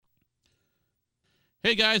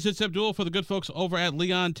Hey guys, it's Abdul for the good folks over at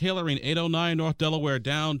Leon Tailoring, 809 North Delaware,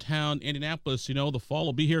 downtown Indianapolis. You know, the fall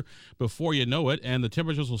will be here before you know it, and the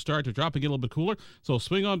temperatures will start to drop and get a little bit cooler. So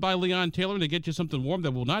swing on by Leon Tailoring to get you something warm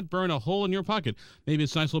that will not burn a hole in your pocket. Maybe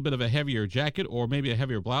it's a nice little bit of a heavier jacket, or maybe a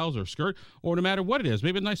heavier blouse or skirt, or no matter what it is,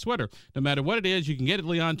 maybe a nice sweater. No matter what it is, you can get it at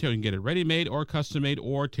Leon Tailoring. You can get it ready-made or custom-made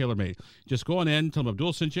or tailor-made. Just go on in, tell them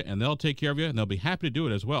Abdul sent you, and they'll take care of you, and they'll be happy to do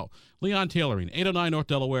it as well. Leon Tailoring, 809 North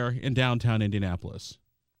Delaware in downtown Indianapolis.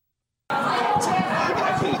 Because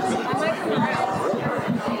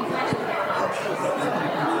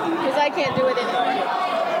I can't do it anymore.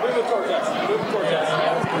 Move it towards us.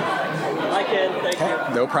 I can, thank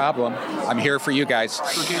you. No problem. I'm here for you guys.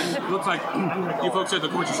 So Ken, it looks like you folks said the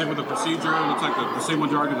court's the same with the procedure. It looks like the same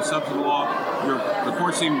majority of the substantive law. The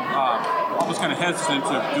court seemed almost kind of hesitant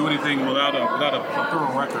to do anything without a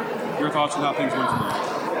thorough record. Your thoughts on how things went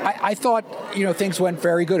tonight? I thought, things went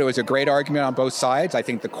very good. It was a great argument on both sides. I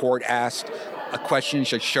think the court asked questions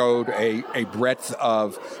that showed a breadth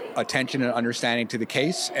of attention and understanding to the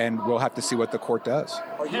case, and we'll have to see what the court does.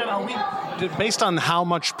 Ken, based on how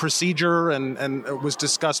much procedure and was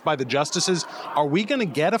discussed by the justices, are we going to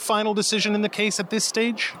get a final decision in the case at this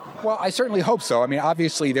stage? Well, I certainly hope so. I mean,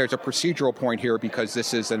 obviously, there's a procedural point here because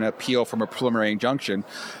this is an appeal from a preliminary injunction.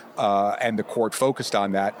 And the court focused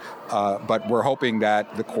on that. But we're hoping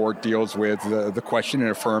that the court deals with the question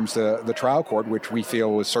and affirms the trial court, which we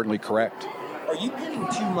feel was certainly correct. Are you pinning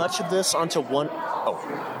too much of this onto one? Oh,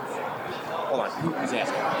 hold on. Who's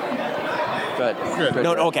asking? Good.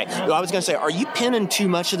 No, okay. No, I was going to say, are you pinning too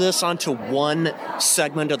much of this onto one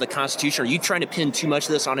segment of the Constitution? Are you trying to pin too much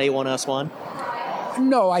of this on A1S1?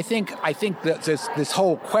 No, I think that this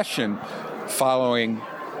whole question following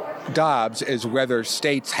Dobbs is whether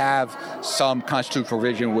states have some constitutional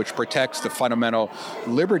provision which protects the fundamental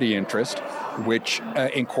liberty interest, which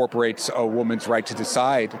incorporates a woman's right to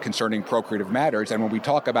decide concerning procreative matters. And when we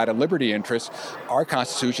talk about a liberty interest, our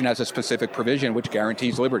Constitution has a specific provision which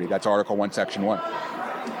guarantees liberty. That's Article 1, Section 1.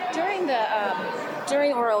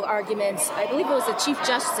 During oral arguments, I believe it was the Chief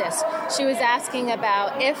Justice, she was asking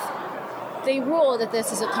about if they rule that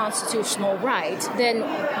this is a constitutional right, then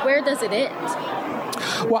where does it end?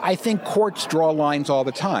 Well, I think courts draw lines all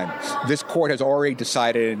the time. This court has already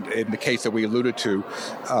decided in the case that we alluded to,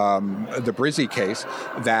 the Brizzi case,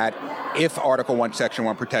 that if Article 1, Section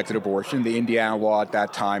 1 protected abortion, the Indiana law at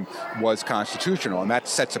that time was constitutional. And that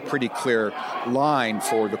sets a pretty clear line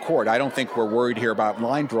for the court. I don't think we're worried here about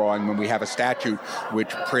line drawing when we have a statute which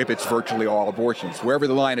prohibits virtually all abortions. Wherever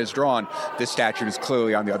the line is drawn, this statute is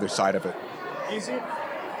clearly on the other side of it. Is it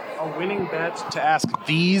a winning bet to ask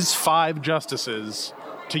these 5 justices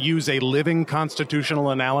to use a living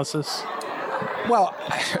constitutional analysis? Well,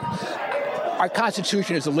 our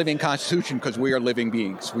Constitution is a living Constitution because we are living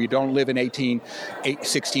beings. We don't live in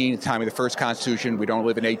 1816, the time of the first Constitution. We don't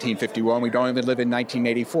live in 1851. We don't even live in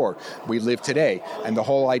 1984. We live today. And the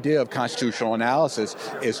whole idea of constitutional analysis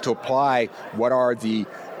is to apply what are the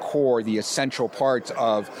core, the essential parts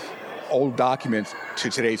of old documents to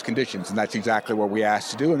today's conditions. And that's exactly what we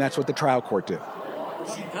asked to do, and that's what the trial court did.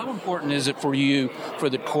 How important is it for you, for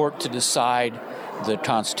the court to decide the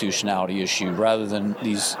constitutionality issue rather than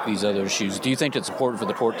these other issues? Do you think it's important for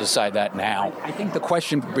the court to decide that now? I think the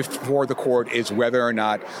question before the court is whether or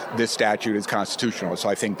not this statute is constitutional. So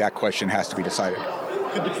I think that question has to be decided.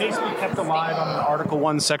 Could the case be kept alive on an Article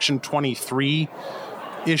 1, Section 23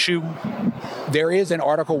 issue? There is an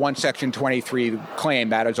Article 1, Section 23 claim,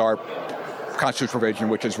 that is our constitutional provision,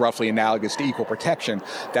 which is roughly analogous to equal protection,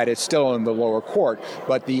 that is still in the lower court.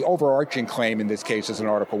 But the overarching claim in this case is an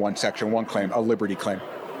Article 1, Section 1 claim, a liberty claim.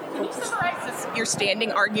 Can you summarize your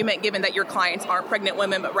standing argument, given that your clients aren't pregnant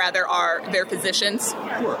women, but rather are their physicians?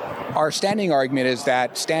 Sure. Our standing argument is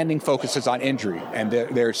that standing focuses on injury, and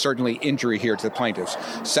there's certainly injury here to the plaintiffs.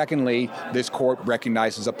 Secondly, this court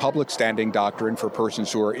recognizes a public standing doctrine for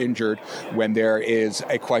persons who are injured when there is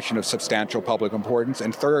a question of substantial public importance.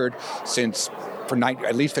 And third, since for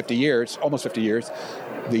at least 50 years, almost 50 years,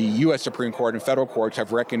 the U.S. Supreme Court and federal courts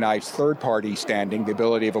have recognized third-party standing, the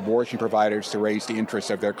ability of abortion providers to raise the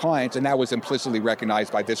interests of their clients, and that was implicitly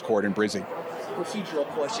recognized by this court in Brizzi. Procedural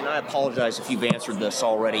question. I apologize if you've answered this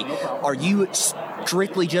already. Are you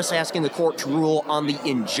strictly just asking the court to rule on the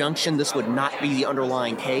injunction? This would not be the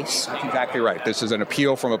underlying case? That's exactly right. This is an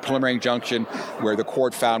appeal from a preliminary injunction where the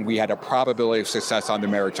court found we had a probability of success on the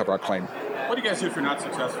merits of our claim. What do you guys do if you're not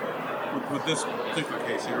successful? with this particular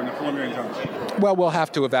case here in the preliminary injunction? Well, we'll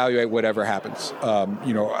have to evaluate whatever happens.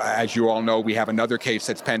 As you all know, we have another case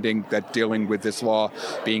that's pending that's dealing with this law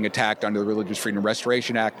being attacked under the Religious Freedom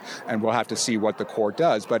Restoration Act, and we'll have to see what the court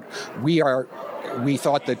does. But we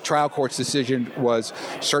thought the trial court's decision was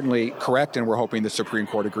certainly correct, and we're hoping the Supreme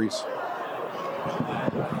Court agrees.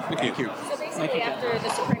 Thank you. So basically, after the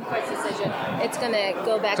Supreme Court's decision, it's going to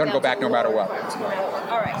go back. It's going to go back no matter what.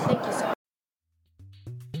 All right. Thank you so much.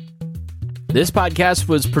 This podcast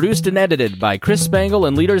was produced and edited by Chris Spangle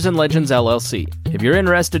and Leaders and Legends LLC. If you're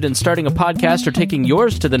interested in starting a podcast or taking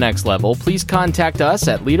yours to the next level, please contact us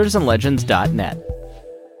at leadersandlegends.net.